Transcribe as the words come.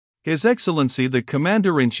His Excellency the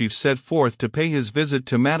Commander-in-Chief set forth to pay his visit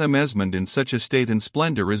to Madame Esmond in such a state and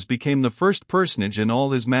splendor as became the first personage in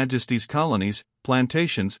all His Majesty's colonies,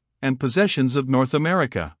 plantations, and possessions of North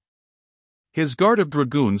America. His guard of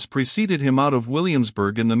dragoons preceded him out of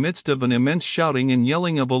Williamsburg in the midst of an immense shouting and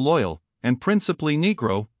yelling of a loyal, and principally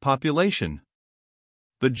Negro, population.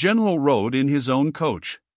 The General rode in his own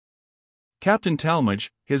coach. Captain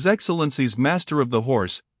Talmadge, His Excellency's master of the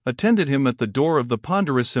horse, attended him at the door of the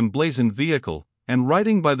ponderous emblazoned vehicle, and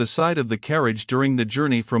riding by the side of the carriage during the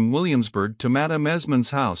journey from Williamsburg to Madame Esmond's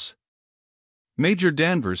house. Major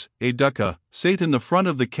Danvers, aide-de-camp, sate in the front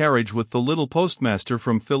of the carriage with the little postmaster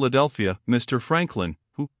from Philadelphia, Mr. Franklin,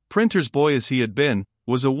 who, printer's boy as he had been,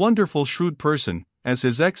 was a wonderful shrewd person, as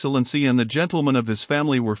His Excellency and the gentlemen of his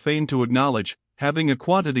family were fain to acknowledge, having a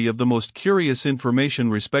quantity of the most curious information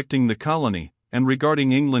respecting the colony, and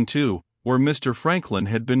regarding England too, where Mr. Franklin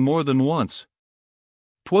had been more than once.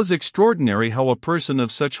 'Twas extraordinary how a person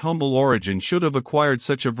of such humble origin should have acquired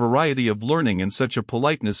such a variety of learning and such a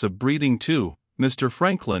politeness of breeding too, Mr.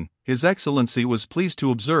 Franklin, His Excellency was pleased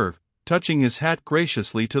to observe, touching his hat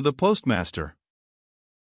graciously to the postmaster.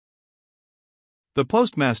 The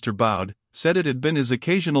postmaster bowed, said it had been his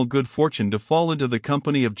occasional good fortune to fall into the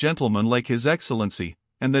company of gentlemen like His Excellency,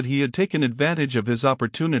 and that he had taken advantage of his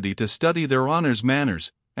opportunity to study their honor's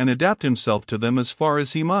manners, and adapt himself to them as far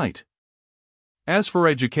as he might. As for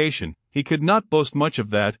education, he could not boast much of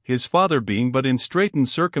that, his father being but in straitened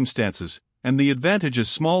circumstances, and the advantages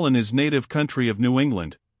small in his native country of New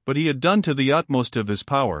England, but he had done to the utmost of his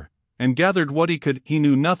power, and gathered what he could. He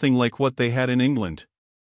knew nothing like what they had in England.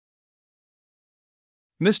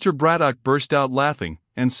 Mr. Braddock burst out laughing,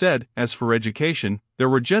 and said, as for education, there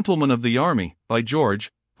were gentlemen of the army, by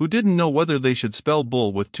George, who didn't know whether they should spell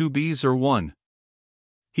bull with 2 B's or 1.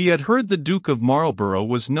 He had heard the Duke of Marlborough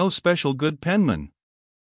was no special good penman.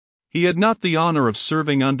 He had not the honor of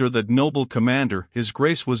serving under that noble commander, his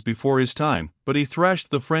grace was before his time, but he thrashed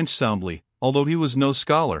the French soundly, although he was no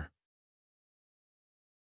scholar.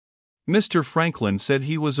 Mr. Franklin said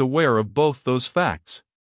he was aware of both those facts.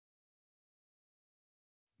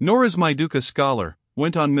 Nor is my Duke a scholar,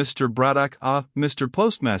 went on Mr. Braddock. Ah, Mr.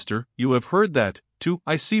 Postmaster, you have heard that, too,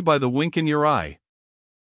 I see by the wink in your eye.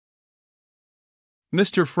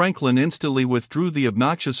 Mr. Franklin instantly withdrew the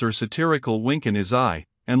obnoxious or satirical wink in his eye,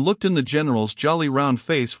 and looked in the General's jolly round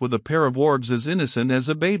face with a pair of orbs as innocent as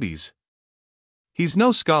a baby's. He's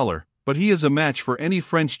no scholar, but he is a match for any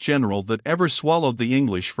French general that ever swallowed the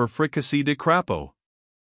English for fricassee de crapaud.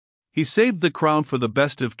 He saved the crown for the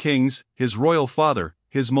best of kings, his royal father,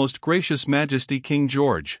 His Most Gracious Majesty King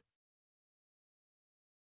George.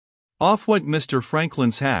 Off went Mr.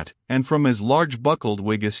 Franklin's hat, and from his large buckled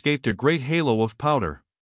wig escaped a great halo of powder.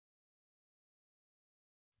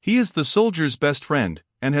 He is the soldier's best friend,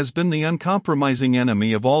 and has been the uncompromising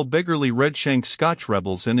enemy of all beggarly red-shanked Scotch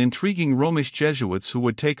rebels and intriguing Romish Jesuits who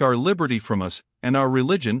would take our liberty from us, and our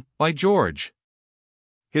religion, by George.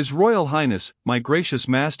 His Royal Highness, my gracious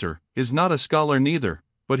master, is not a scholar neither,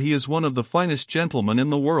 but he is one of the finest gentlemen in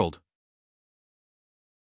the world.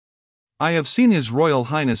 I have seen His Royal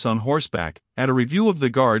Highness on horseback, at a review of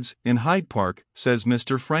the Guards, in Hyde Park, says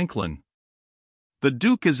Mr. Franklin. The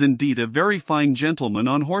Duke is indeed a very fine gentleman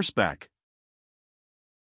on horseback.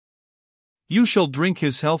 You shall drink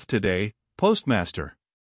his health today, postmaster.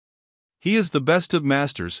 He is the best of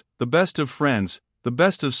masters, the best of friends, the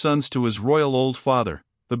best of sons to his royal old father,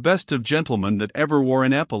 the best of gentlemen that ever wore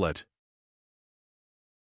an epaulet.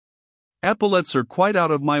 Epaulets are quite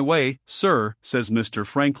out of my way, sir, says Mr.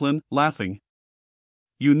 Franklin, laughing.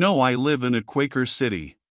 You know I live in a Quaker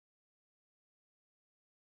city.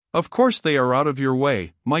 Of course they are out of your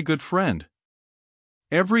way, my good friend.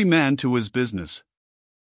 Every man to his business.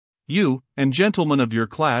 You, and gentlemen of your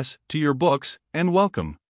class, to your books, and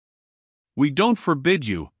welcome. We don't forbid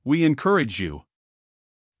you, we encourage you.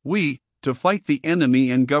 We, to fight the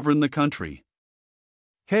enemy and govern the country.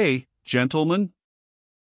 Hey, gentlemen?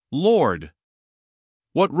 Lord!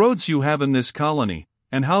 What roads you have in this colony,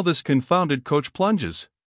 and how this confounded coach plunges!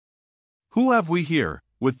 Who have we here,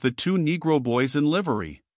 with the 2 Negro boys in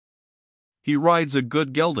livery? He rides a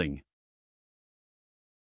good gelding.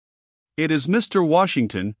 It is Mr.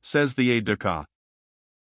 Washington, says the aide-de-camp.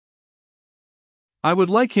 I would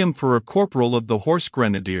like him for a corporal of the Horse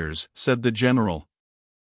Grenadiers, said the general.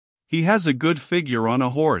 He has a good figure on a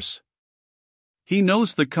horse. He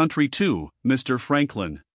knows the country too, Mr.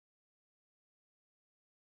 Franklin.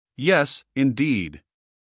 Yes, indeed.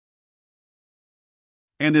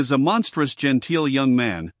 And is a monstrous genteel young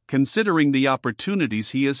man, considering the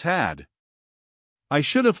opportunities he has had. I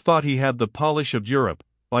should have thought he had the polish of Europe,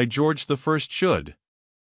 by George the First should.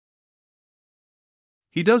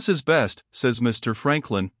 "He does his best," says Mr.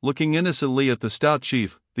 Franklin, looking innocently at the stout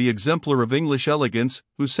chief, the exemplar of English elegance,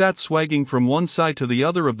 who sat swagging from one side to the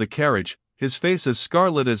other of the carriage, his face as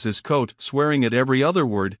scarlet as his coat, swearing at every other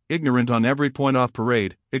word, ignorant on every point off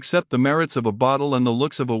parade, except the merits of a bottle and the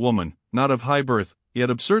looks of a woman, not of high birth, yet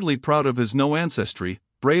absurdly proud of his no ancestry,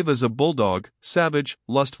 brave as a bulldog, savage,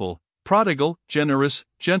 lustful, prodigal, generous,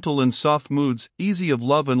 gentle in soft moods, easy of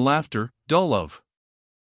love and laughter, dull of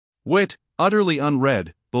wit, utterly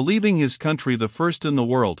unread, believing his country the first in the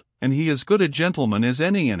world, and he as good a gentleman as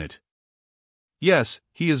any in it. Yes,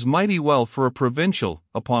 he is mighty well for a provincial,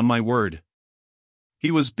 upon my word. He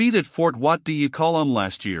was beat at Fort What do ye call 'em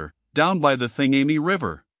last year, down by the Thingamy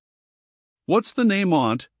River. What's the name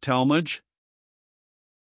on't, Talmage?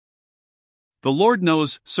 The Lord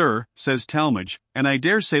knows, sir, says Talmage, and I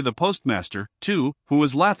dare say the postmaster, too, who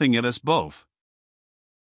was laughing at us both.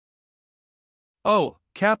 Oh,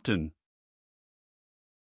 Captain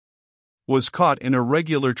was caught in a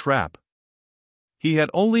regular trap. He had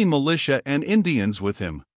only militia and Indians with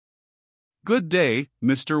him. Good day,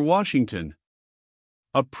 Mr. Washington.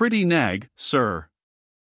 A pretty nag, sir.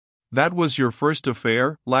 That was your first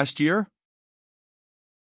affair, last year?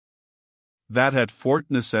 That at Fort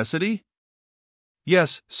Necessity?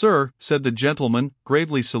 Yes, sir, said the gentleman,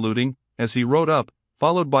 gravely saluting, as he rode up,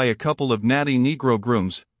 followed by a couple of natty negro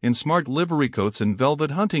grooms, in smart livery coats and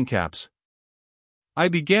velvet hunting caps. I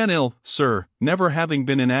began ill, sir, never having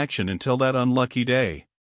been in action until that unlucky day.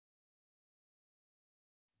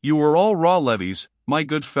 You were all raw levies, my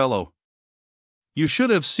good fellow. You should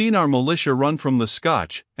have seen our militia run from the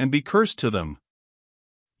Scotch, and be cursed to them.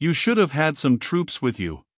 You should have had some troops with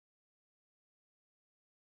you.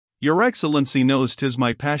 Your Excellency knows 'tis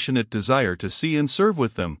my passionate desire to see and serve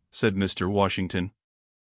with them, said Mr. Washington.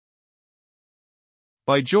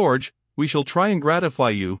 By George, we shall try and gratify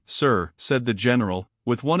you, sir, said the general,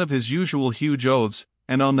 with one of his usual huge oaths,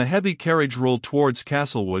 and on the heavy carriage rolled towards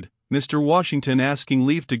Castlewood, Mr. Washington asking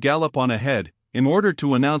leave to gallop on ahead, in order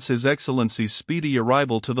to announce His Excellency's speedy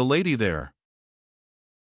arrival to the lady there.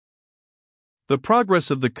 The progress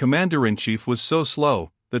of the Commander-in-Chief was so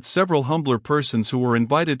slow, that several humbler persons who were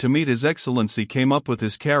invited to meet His Excellency came up with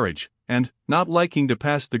his carriage, and, not liking to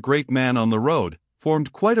pass the great man on the road,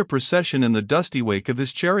 formed quite a procession in the dusty wake of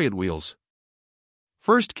his chariot wheels.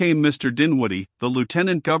 First came Mr. Dinwoodie, the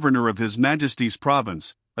Lieutenant Governor of His Majesty's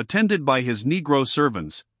province, attended by his negro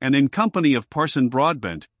servants, and in company of Parson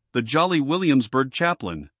Broadbent, the jolly Williamsburg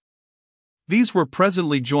chaplain. These were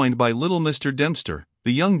presently joined by little Mr. Dempster,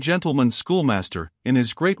 the young gentleman's schoolmaster, in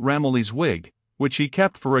his great Ramillies wig, which he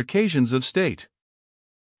kept for occasions of state.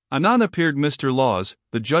 Anon appeared Mr. Laws,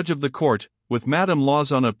 the judge of the court, with Madam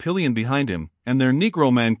Laws on a pillion behind him, and their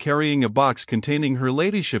negro man carrying a box containing her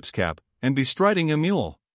ladyship's cap, and bestriding a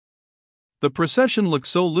mule. The procession looked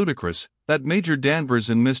so ludicrous, that Major Danvers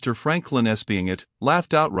and Mr. Franklin espying it,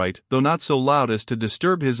 laughed outright, though not so loud as to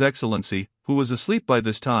disturb His Excellency, who was asleep by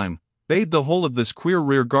this time, bade the whole of this queer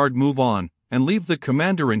rear guard move on, and leave the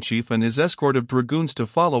Commander-in-Chief and his escort of dragoons to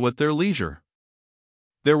follow at their leisure.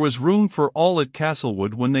 There was room for all at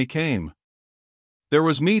Castlewood when they came. There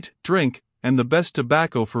was meat, drink, and the best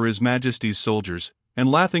tobacco for His Majesty's soldiers, and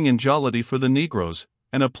laughing and jollity for the negroes,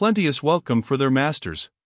 and a plenteous welcome for their masters.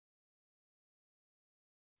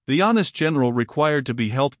 The honest general required to be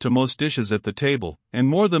helped to most dishes at the table, and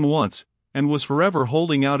more than once, and was forever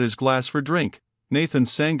holding out his glass for drink. Nathan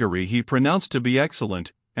Sangaree he pronounced to be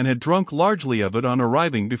excellent, and had drunk largely of it on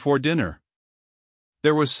arriving before dinner.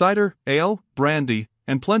 There was cider, ale, brandy,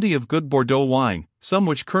 and plenty of good Bordeaux wine, some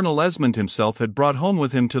which Colonel Esmond himself had brought home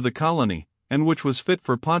with him to the colony, and which was fit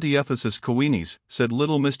for Pontificus Coenis, said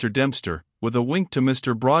little Mr. Dempster, with a wink to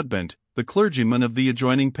Mr. Broadbent, the clergyman of the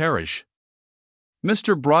adjoining parish.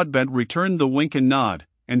 Mr. Broadbent returned the wink and nod,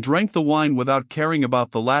 and drank the wine without caring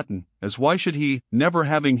about the Latin, as why should he, never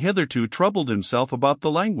having hitherto troubled himself about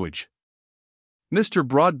the language? Mr.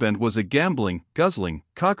 Broadbent was a gambling, guzzling,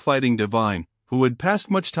 cockfighting divine, who had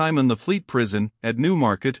passed much time in the Fleet Prison, at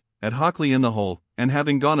Newmarket, at Hockley in the Hole, and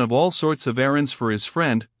having gone of all sorts of errands for his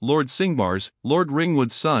friend, Lord Cingbars, Lord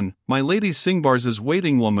Ringwood's son, my Lady Cingbars's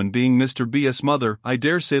waiting woman being Mr. B.'s mother. I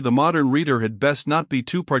dare say the modern reader had best not be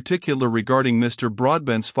too particular regarding Mr.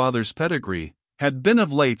 Broadbent's father's pedigree, had been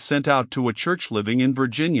of late sent out to a church living in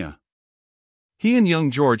Virginia. He and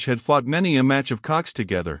young George had fought many a match of cocks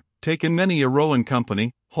together, taken many a roe in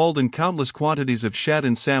company, hauled in countless quantities of shad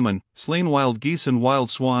and salmon, slain wild geese and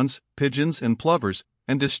wild swans, pigeons and plovers,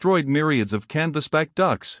 and destroyed myriads of canvasback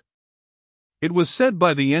ducks. It was said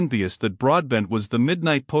by the envious that Broadbent was the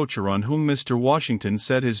midnight poacher on whom Mr. Washington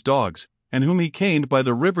set his dogs, and whom he caned by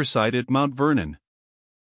the riverside at Mount Vernon.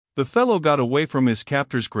 The fellow got away from his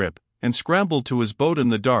captor's grip, and scrambled to his boat in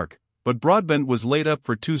the dark, but Broadbent was laid up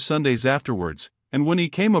for 2 Sundays afterwards, and when he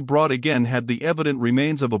came abroad again had the evident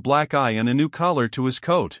remains of a black eye and a new collar to his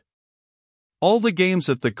coat. All the games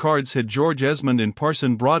at the cards had George Esmond and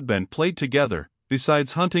Parson Broadbent played together,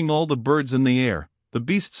 besides hunting all the birds in the air, the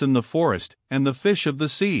beasts in the forest, and the fish of the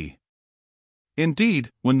sea.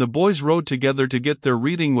 Indeed, when the boys rode together to get their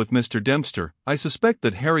reading with Mr. Dempster, I suspect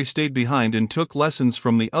that Harry stayed behind and took lessons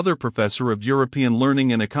from the other professor of European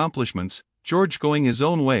learning and accomplishments, George going his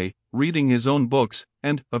own way, reading his own books,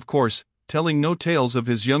 and, of course, telling no tales of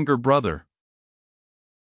his younger brother.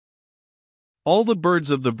 All the birds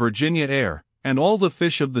of the Virginia air, and all the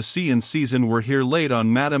fish of the sea in season were here laid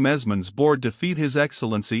on Madame Esmond's board to feed His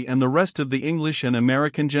Excellency and the rest of the English and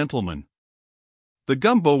American gentlemen. The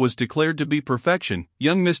gumbo was declared to be perfection.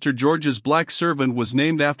 Young Mr. George's black servant was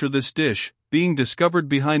named after this dish, being discovered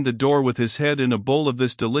behind the door with his head in a bowl of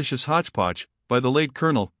this delicious hotchpotch, by the late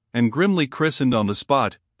colonel, and grimly christened on the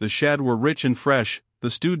spot. The shad were rich and fresh,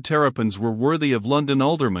 the stewed terrapins were worthy of London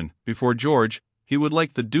aldermen. Before George, he would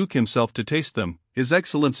like the Duke himself to taste them, His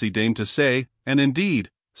Excellency deigned to say, and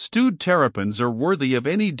indeed, stewed terrapins are worthy of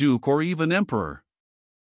any duke or even emperor.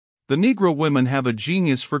 The Negro women have a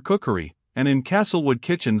genius for cookery, and in Castlewood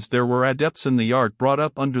kitchens there were adepts in the art brought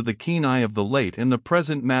up under the keen eye of the late and the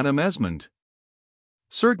present Madame Esmond.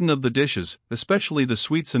 Certain of the dishes, especially the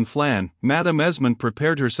sweets and flan, Madame Esmond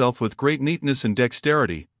prepared herself with great neatness and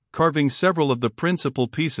dexterity, carving several of the principal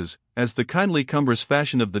pieces, as the kindly cumbrous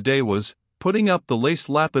fashion of the day was, putting up the laced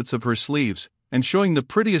lappets of her sleeves, and showing the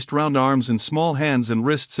prettiest round arms and small hands and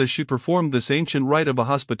wrists as she performed this ancient rite of a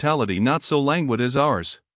hospitality not so languid as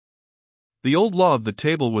ours. The old law of the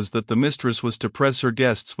table was that the mistress was to press her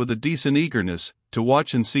guests with a decent eagerness, to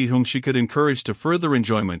watch and see whom she could encourage to further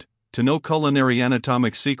enjoyment, to know culinary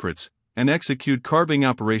anatomic secrets, and execute carving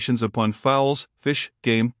operations upon fowls, fish,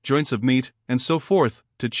 game, joints of meat, and so forth,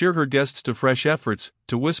 to cheer her guests to fresh efforts,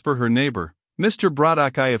 to whisper her neighbor, "Mr.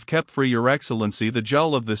 Braddock, I have kept for your Excellency the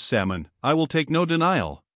jowl of this salmon, I will take no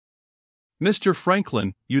denial. Mr.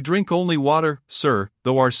 Franklin, you drink only water, sir,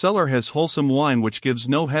 though our cellar has wholesome wine which gives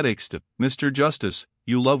no headaches to. Mr. Justice,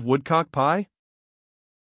 you love woodcock pie?"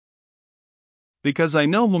 "Because I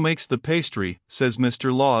know who makes the pastry," says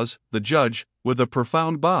Mr. Laws, the judge, with a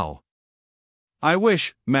profound bow. "I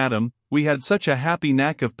wish, madam, we had such a happy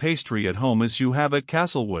knack of pastry at home as you have at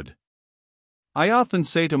Castlewood. I often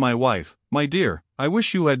say to my wife, 'My dear, I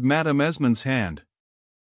wish you had Madame Esmond's hand.'"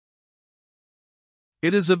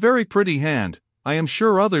 "It is a very pretty hand, I am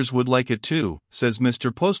sure others would like it too," says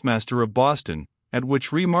Mr. Postmaster of Boston, at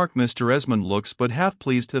which remark Mr. Esmond looks but half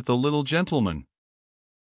pleased at the little gentleman.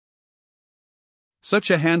 "Such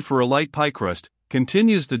a hand for a light pie crust,"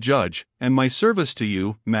 continues the judge, "and my service to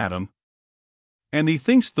you, madam." And he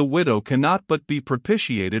thinks the widow cannot but be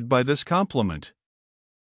propitiated by this compliment.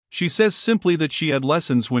 She says simply that she had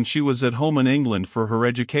lessons when she was at home in England for her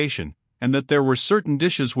education, and that there were certain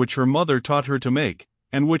dishes which her mother taught her to make,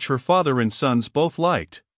 and which her father and sons both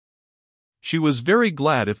liked. She was very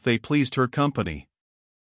glad if they pleased her company.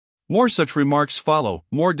 More such remarks follow,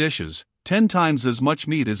 more dishes, 10 times as much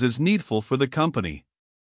meat as is needful for the company.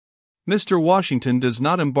 Mr. Washington does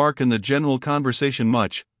not embark in the general conversation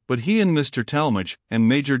much, but he and Mr. Talmage, and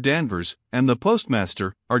Major Danvers, and the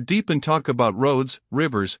postmaster, are deep in talk about roads,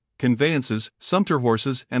 rivers, conveyances, sumpter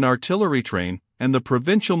horses, and artillery train, and the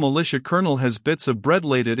provincial militia colonel has bits of bread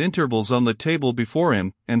laid at intervals on the table before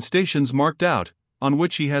him, and stations marked out, on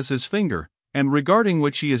which he has his finger, and regarding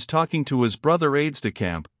which he is talking to his brother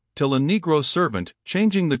aides-de-camp, till a Negro servant,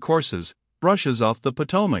 changing the courses, brushes off the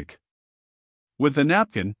Potomac with a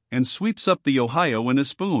napkin, and sweeps up the Ohio in a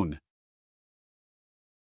spoon.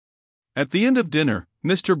 At the end of dinner,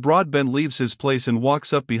 Mr. Broadbent leaves his place and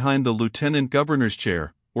walks up behind the lieutenant governor's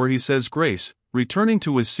chair, where he says grace, returning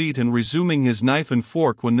to his seat and resuming his knife and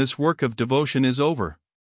fork when this work of devotion is over.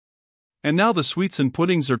 And now the sweets and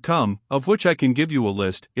puddings are come, of which I can give you a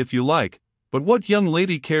list, if you like, but what young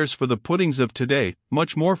lady cares for the puddings of today,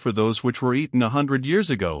 much more for those which were eaten 100 years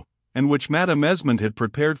ago, and which Madame Esmond had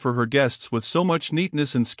prepared for her guests with so much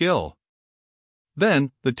neatness and skill?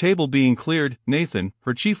 Then, the table being cleared, Nathan,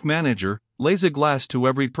 her chief manager, lays a glass to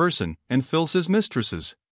every person, and fills his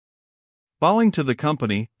mistress's. Bowing to the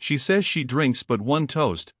company, she says she drinks but one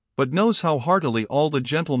toast, but knows how heartily all the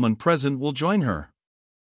gentlemen present will join her.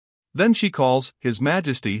 Then she calls, His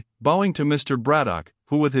Majesty, bowing to Mr. Braddock,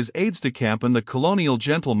 who with his aides-de-camp and the colonial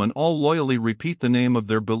gentlemen all loyally repeat the name of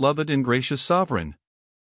their beloved and gracious sovereign.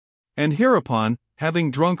 And hereupon,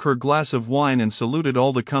 having drunk her glass of wine and saluted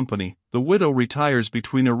all the company, the widow retires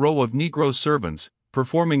between a row of Negro servants,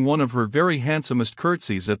 performing one of her very handsomest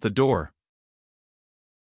curtsies at the door.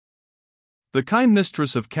 The kind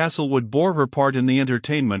mistress of Castlewood bore her part in the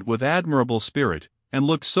entertainment with admirable spirit, and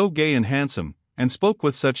looked so gay and handsome, and spoke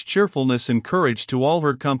with such cheerfulness and courage to all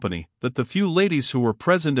her company, that the few ladies who were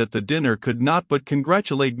present at the dinner could not but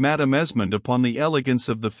congratulate Madame Esmond upon the elegance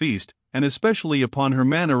of the feast, and especially upon her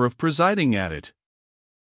manner of presiding at it.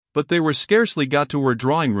 But they were scarcely got to her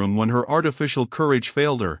drawing-room when her artificial courage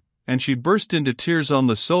failed her, and she burst into tears on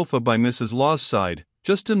the sofa by Mrs. Law's side,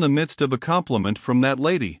 just in the midst of a compliment from that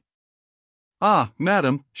lady. "Ah,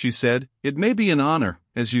 madam," she said, "it may be an honor,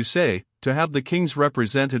 as you say, to have the King's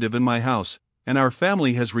representative in my house, and our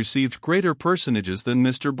family has received greater personages than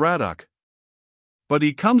Mr. Braddock. But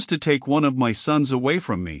he comes to take one of my sons away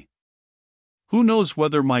from me. Who knows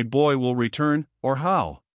whether my boy will return, or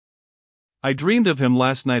how? I dreamed of him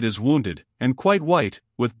last night as wounded, and quite white,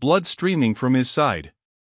 with blood streaming from his side.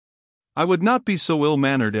 I would not be so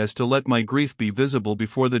ill-mannered as to let my grief be visible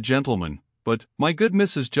before the gentleman, but, my good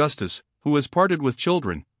Mrs. Justice, who has parted with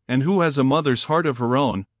children, and who has a mother's heart of her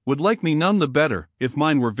own, would like me none the better, if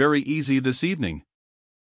mine were very easy this evening."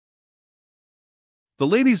 The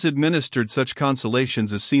ladies administered such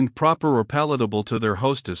consolations as seemed proper or palatable to their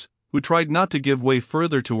hostess, who tried not to give way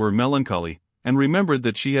further to her melancholy, and remembered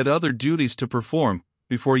that she had other duties to perform,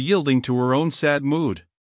 before yielding to her own sad mood.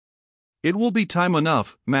 "It will be time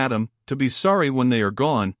enough, madam, to be sorry when they are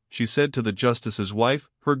gone," she said to the justice's wife,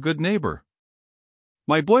 her good neighbor.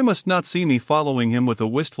 "My boy must not see me following him with a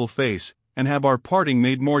wistful face, and have our parting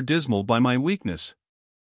made more dismal by my weakness.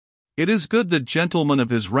 It is good that gentlemen of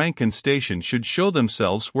his rank and station should show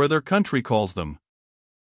themselves where their country calls them.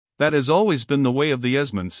 That has always been the way of the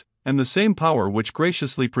Esmonds, and the same power which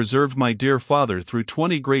graciously preserved my dear father through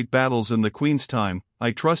 20 great battles in the Queen's time,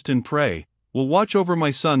 I trust and pray, will watch over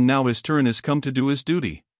my son now his turn has come to do his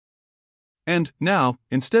duty." And, now,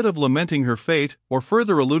 instead of lamenting her fate, or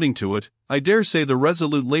further alluding to it, I dare say the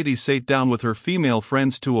resolute lady sate down with her female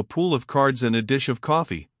friends to a pool of cards and a dish of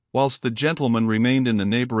coffee, whilst the gentlemen remained in the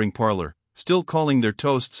neighbouring parlour, still calling their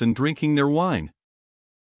toasts and drinking their wine.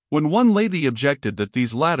 When one lady objected that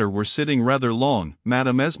these latter were sitting rather long,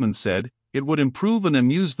 Madame Esmond said, it would improve and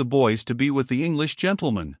amuse the boys to be with the English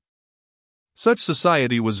gentlemen. Such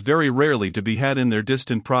society was very rarely to be had in their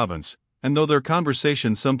distant province, and though their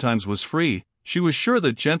conversation sometimes was free, she was sure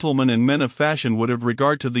that gentlemen and men of fashion would have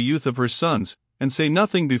regard to the youth of her sons, and say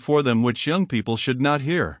nothing before them which young people should not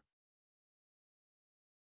hear.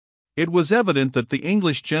 It was evident that the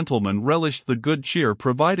English gentlemen relished the good cheer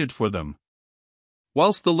provided for them.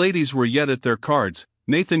 Whilst the ladies were yet at their cards,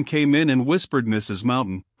 Nathan came in and whispered Mrs.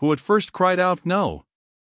 Mountain, who at first cried out no.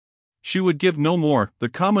 She would give no more, the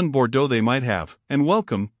common Bordeaux they might have, and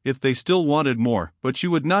welcome, if they still wanted more, but she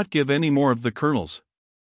would not give any more of the Colonel's.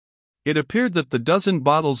 It appeared that the dozen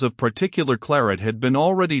bottles of particular claret had been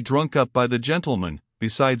already drunk up by the gentlemen,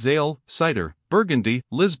 besides ale, cider, Burgundy,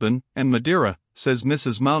 Lisbon, and Madeira, says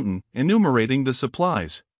Mrs. Mountain, enumerating the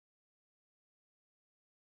supplies.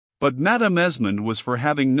 But Madame Esmond was for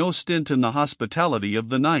having no stint in the hospitality of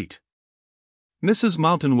the night. Mrs.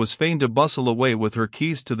 Mountain was fain to bustle away with her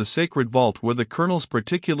keys to the sacred vault where the Colonel's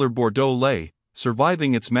particular Bordeaux lay,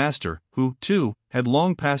 surviving its master, who, too, had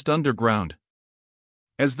long passed underground.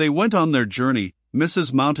 As they went on their journey,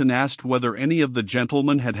 Mrs. Mountain asked whether any of the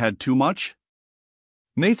gentlemen had had too much.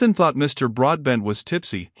 Nathan thought Mr. Broadbent was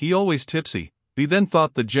tipsy, he always tipsy. He then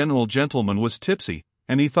thought the general gentleman was tipsy,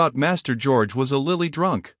 and he thought Master George was a lily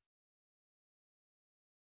drunk.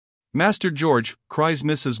 "Master George," cries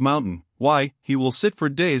Mrs. Mountain, "why, he will sit for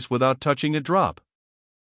days without touching a drop."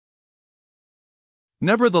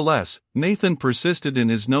 Nevertheless, Nathan persisted in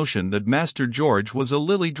his notion that Master George was a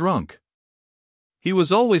lily drunk. He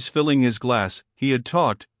was always filling his glass, he had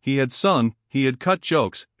talked, he had sung, he had cut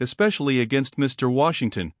jokes, especially against Mr.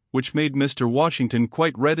 Washington, which made Mr. Washington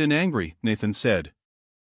quite red and angry, Nathan said.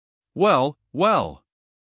 "Well, well!"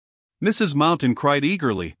 Mrs. Mountain cried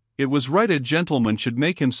eagerly, it was right a gentleman should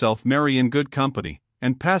make himself merry in good company,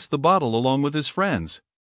 and pass the bottle along with his friends.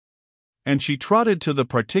 And she trotted to the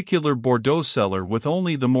particular Bordeaux cellar with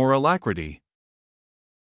only the more alacrity.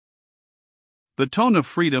 The tone of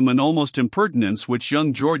freedom and almost impertinence which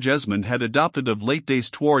young George Esmond had adopted of late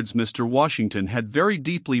days towards Mr. Washington had very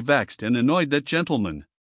deeply vexed and annoyed that gentleman.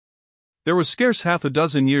 There was scarce half a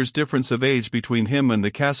dozen years' difference of age between him and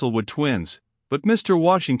the Castlewood twins, but Mr.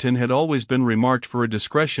 Washington had always been remarked for a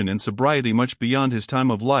discretion and sobriety much beyond his time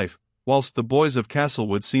of life, whilst the boys of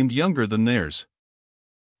Castlewood seemed younger than theirs.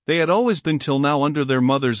 They had always been till now under their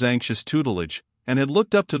mother's anxious tutelage, and had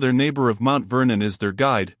looked up to their neighbor of Mount Vernon as their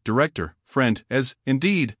guide, director, friend, as,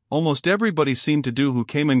 indeed, almost everybody seemed to do who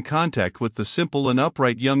came in contact with the simple and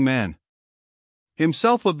upright young man.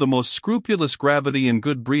 Himself of the most scrupulous gravity and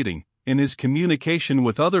good breeding, in his communication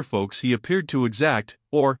with other folks he appeared to exact,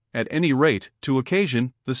 or, at any rate, to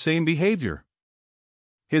occasion, the same behavior.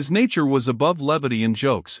 His nature was above levity and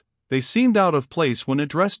jokes; they seemed out of place when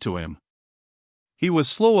addressed to him. He was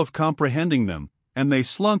slow of comprehending them, and they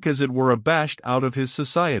slunk as it were abashed out of his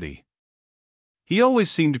society. "He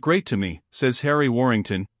always seemed great to me," says Harry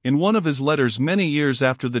Warrington, in one of his letters many years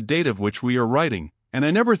after the date of which we are writing, "and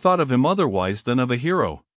I never thought of him otherwise than of a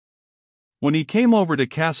hero. When he came over to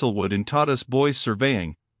Castlewood and taught us boys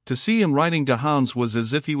surveying, to see him riding to hounds was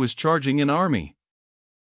as if he was charging an army.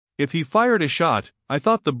 If he fired a shot, I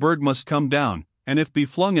thought the bird must come down, and if he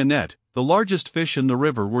flung a net, the largest fish in the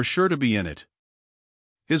river were sure to be in it.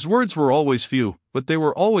 His words were always few, but they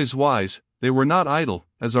were always wise. They were not idle,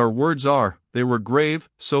 as our words are. They were grave,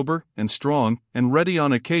 sober, and strong, and ready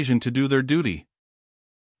on occasion to do their duty."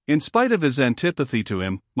 In spite of his antipathy to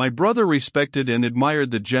him, my brother respected and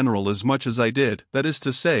admired the general as much as I did, that is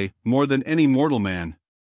to say, more than any mortal man.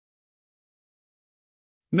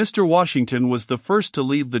 Mr. Washington was the first to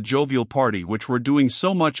leave the jovial party which were doing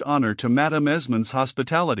so much honor to Madame Esmond's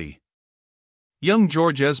hospitality. Young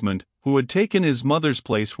George Esmond, who had taken his mother's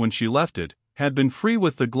place when she left it, had been free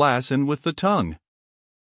with the glass and with the tongue.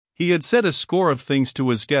 He had said a score of things to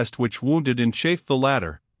his guest which wounded and chafed the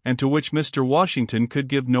latter, and to which Mr. Washington could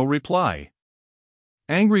give no reply.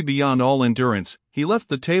 Angry beyond all endurance, he left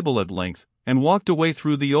the table at length, and walked away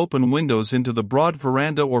through the open windows into the broad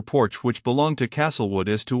veranda or porch which belonged to Castlewood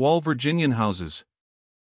as to all Virginian houses.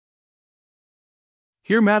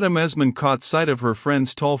 Here Madame Esmond caught sight of her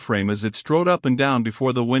friend's tall frame as it strode up and down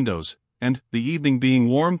before the windows, and, the evening being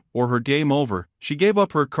warm, or her game over, she gave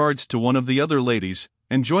up her cards to one of the other ladies,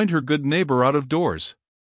 and joined her good neighbor out of doors.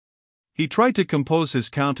 He tried to compose his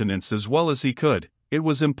countenance as well as he could. It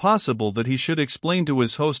was impossible that he should explain to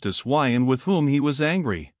his hostess why and with whom he was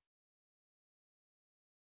angry.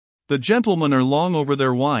 "The gentlemen are long over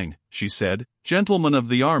their wine," she said. "Gentlemen of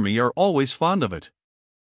the army are always fond of it.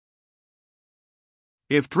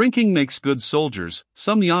 If drinking makes good soldiers,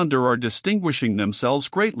 some yonder are distinguishing themselves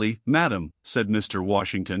greatly, madam," said Mr.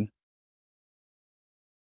 Washington.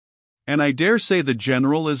 "And I dare say the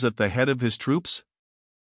general is at the head of his troops?"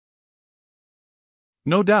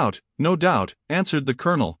 No doubt, answered the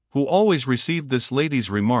colonel, who always received this lady's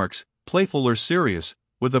remarks, playful or serious,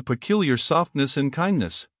 with a peculiar softness and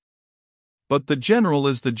kindness. "But the general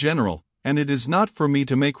is the general, and it is not for me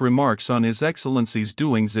to make remarks on His Excellency's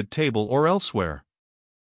doings at table or elsewhere.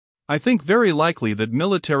 I think very likely that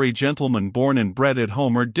military gentlemen born and bred at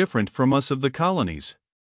home are different from us of the colonies.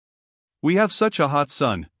 We have such a hot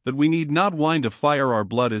sun, that we need not wine to fire our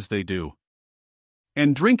blood as they do.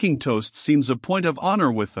 And drinking toasts seems a point of honor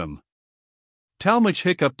with them. Talmadge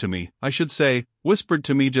hiccuped to me, I should say, whispered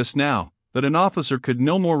to me just now, that an officer could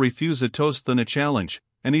no more refuse a toast than a challenge,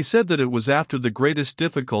 and he said that it was after the greatest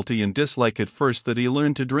difficulty and dislike at first that he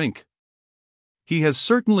learned to drink. He has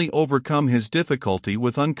certainly overcome his difficulty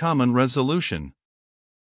with uncommon resolution."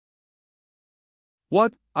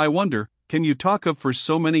 "What, I wonder, can you talk of for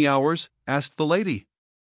so many hours?" asked the lady.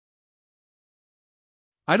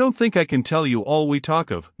 "I don't think I can tell you all we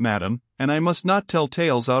talk of, madam, and I must not tell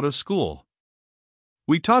tales out of school.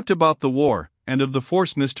 We talked about the war, and of the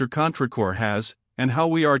force Mr. Contrecoeur has, and how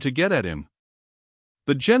we are to get at him.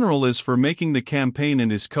 The general is for making the campaign in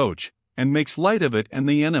his coach, and makes light of it and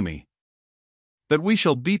the enemy. That we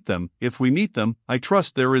shall beat them, if we meet them, I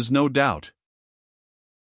trust there is no doubt."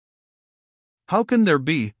 "How can there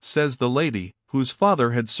be," says the lady, whose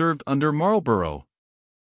father had served under Marlborough.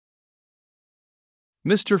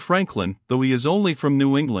 "Mr. Franklin, though he is only from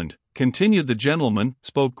New England," continued the gentleman,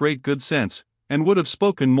 "spoke great good sense, and would have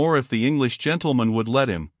spoken more if the English gentlemen would let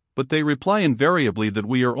him, but they reply invariably that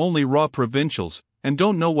we are only raw provincials, and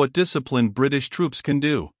don't know what disciplined British troops can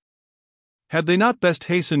do. Had they not best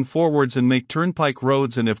hasten forwards and make turnpike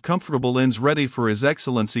roads and have comfortable inns ready for His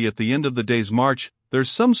Excellency at the end of the day's march?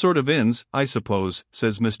 There's some sort of inns, I suppose,"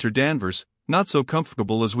 says Mr. Danvers, "not so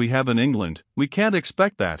comfortable as we have in England. We can't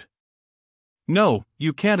expect that." "No,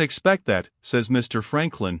 you can't expect that," says Mr.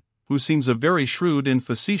 Franklin, who seems a very shrewd and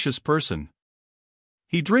facetious person.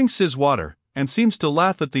 He drinks his water, and seems to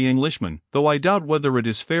laugh at the Englishman, though I doubt whether it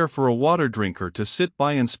is fair for a water drinker to sit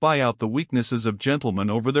by and spy out the weaknesses of gentlemen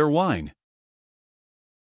over their wine.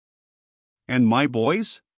 "And my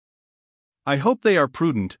boys? I hope they are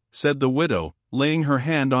prudent," said the widow, laying her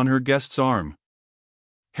hand on her guest's arm.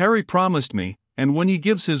 "Harry promised me, and when he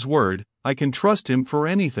gives his word, I can trust him for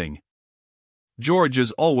anything. George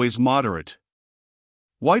is always moderate.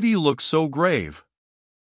 Why do you look so grave?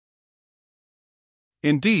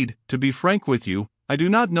 Indeed, to be frank with you, I do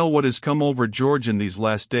not know what has come over George in these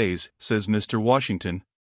last days, says Mr. Washington.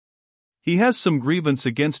 He has some grievance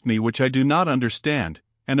against me which I do not understand,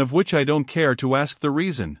 and of which I don't care to ask the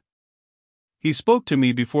reason. He spoke to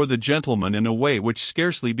me before the gentleman in a way which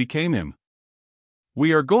scarcely became him.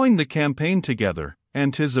 We are going the campaign together,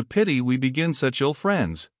 and 'tis a pity we begin such ill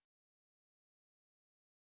friends.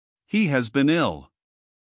 He has been ill.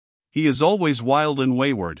 He is always wild and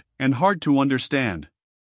wayward, and hard to understand.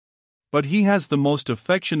 But he has the most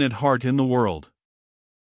affectionate heart in the world.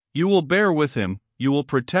 You will bear with him, you will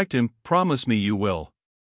protect him, promise me you will.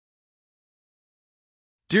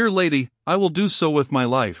 Dear lady, I will do so with my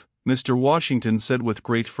life, Mr. Washington said with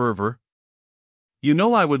great fervor. You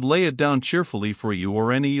know I would lay it down cheerfully for you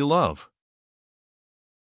or any you love.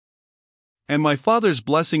 And my father's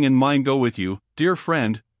blessing and mine go with you, dear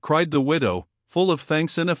friend, cried the widow, full of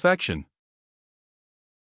thanks and affection.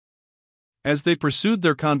 As they pursued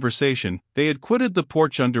their conversation, they had quitted the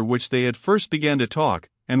porch under which they had first began to talk,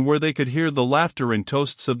 and where they could hear the laughter and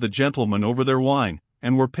toasts of the gentlemen over their wine,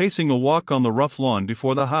 and were pacing a walk on the rough lawn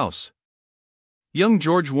before the house. Young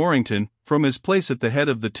George Warrington, from his place at the head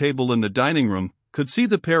of the table in the dining room, could see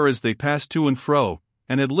the pair as they passed to and fro,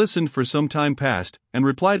 and had listened for some time past, and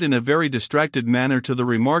replied in a very distracted manner to the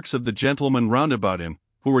remarks of the gentlemen round about him,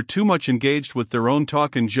 who were too much engaged with their own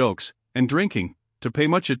talk and jokes, and drinking, to pay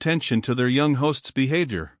much attention to their young host's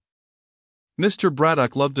behavior. Mr.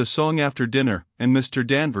 Braddock loved a song after dinner, and Mr.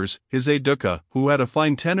 Danvers, his aide-de-camp, who had a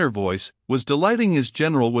fine tenor voice, was delighting his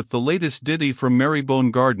general with the latest ditty from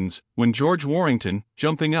Marybone Gardens, when George Warrington,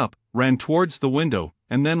 jumping up, ran towards the window,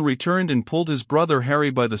 and then returned and pulled his brother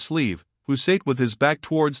Harry by the sleeve, who sate with his back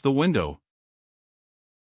towards the window.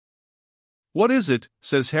 What is it?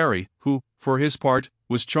 Says Harry, who, for his part,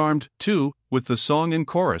 was charmed, too, with the song and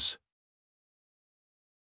chorus.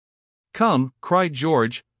 Come, cried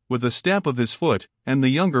George, with a stamp of his foot, and the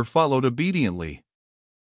younger followed obediently.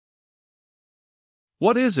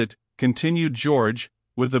 What is it? Continued George,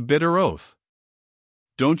 with a bitter oath.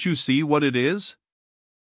 Don't you see what it is?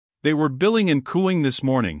 They were billing and cooing this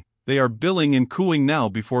morning, they are billing and cooing now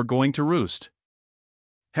before going to roost.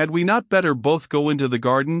 Had we not better both go into the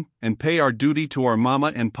garden, and pay our duty to our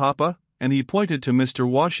mamma and papa? And he pointed to Mr.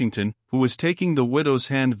 Washington, who was taking the widow's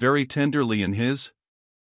hand very tenderly in his.